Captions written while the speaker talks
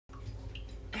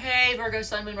Hey Virgo,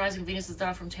 Sun, Moon, Rising, Venus is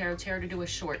Donna from Tarot to do a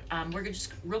short. We're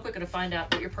just real quick going to find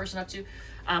out what your person up to.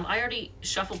 I already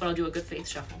shuffled, but I'll do a good faith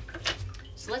shuffle.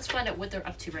 So let's find out what they're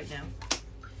up to right now.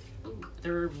 Ooh,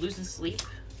 they're losing sleep.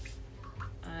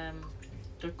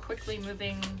 They're quickly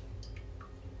moving.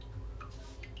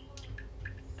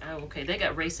 Oh, okay, they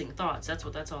got racing thoughts. That's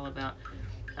what that's all about.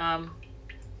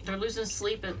 They're losing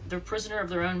sleep, and they're prisoner of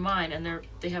their own mind, and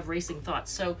they have racing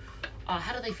thoughts. So,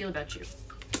 how do they feel about you?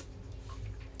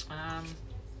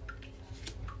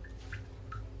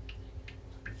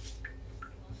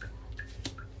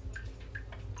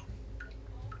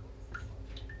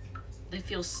 They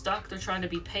feel stuck. They're trying to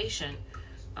be patient,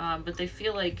 but they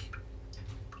feel like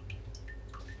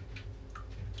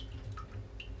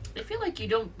you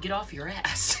don't get off your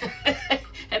ass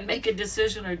and make a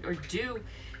decision or do.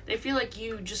 They feel like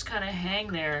you just kind of hang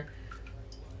there,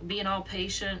 being all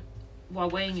patient while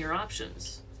weighing your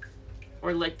options,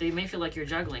 or like they may feel like you're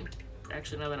juggling.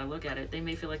 Actually, now that I look at it, they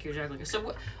may feel like you're juggling.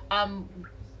 So,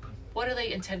 what do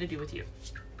they intend to do with you?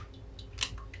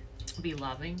 Be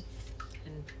loving,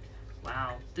 and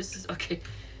wow, this is okay.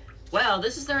 Wow,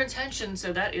 this is their intention.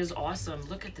 So that is awesome.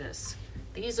 Look at this.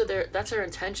 These are that's their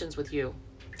intentions with you.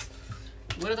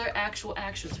 What are their actual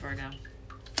actions, Virgo?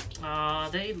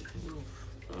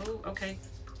 Oh, okay.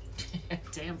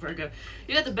 Damn, Virgo.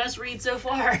 You got the best read so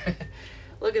far.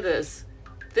 Look at this.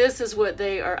 This is what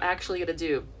they are actually going to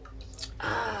do.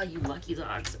 Ah, you lucky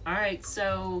dogs. All right,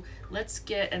 so let's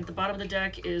get, at the bottom of the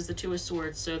deck is the Two of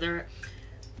Swords. So they're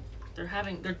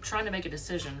trying to make a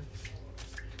decision.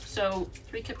 So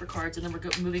 3 Kipper cards, and then we're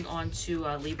moving on to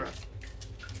Libra.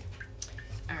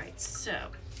 All right, so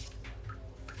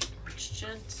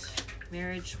Regent,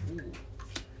 marriage, ooh.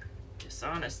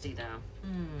 Dishonesty though.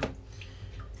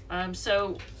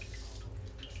 So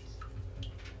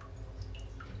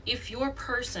if your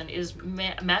person is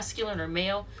masculine or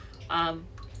male,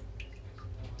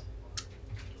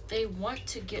 they want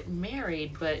to get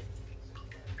married, but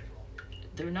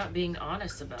they're not being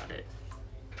honest about it.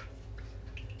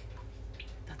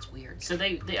 That's weird. So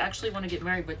they actually want to get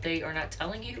married, but they are not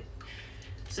telling you.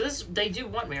 So they do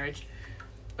want marriage,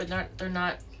 but they're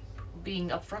not being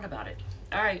upfront about it.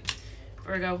 All right,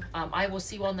 Virgo, I will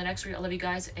see you all in the next read. I love you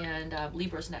guys, and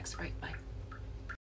Libra's next. All right, bye.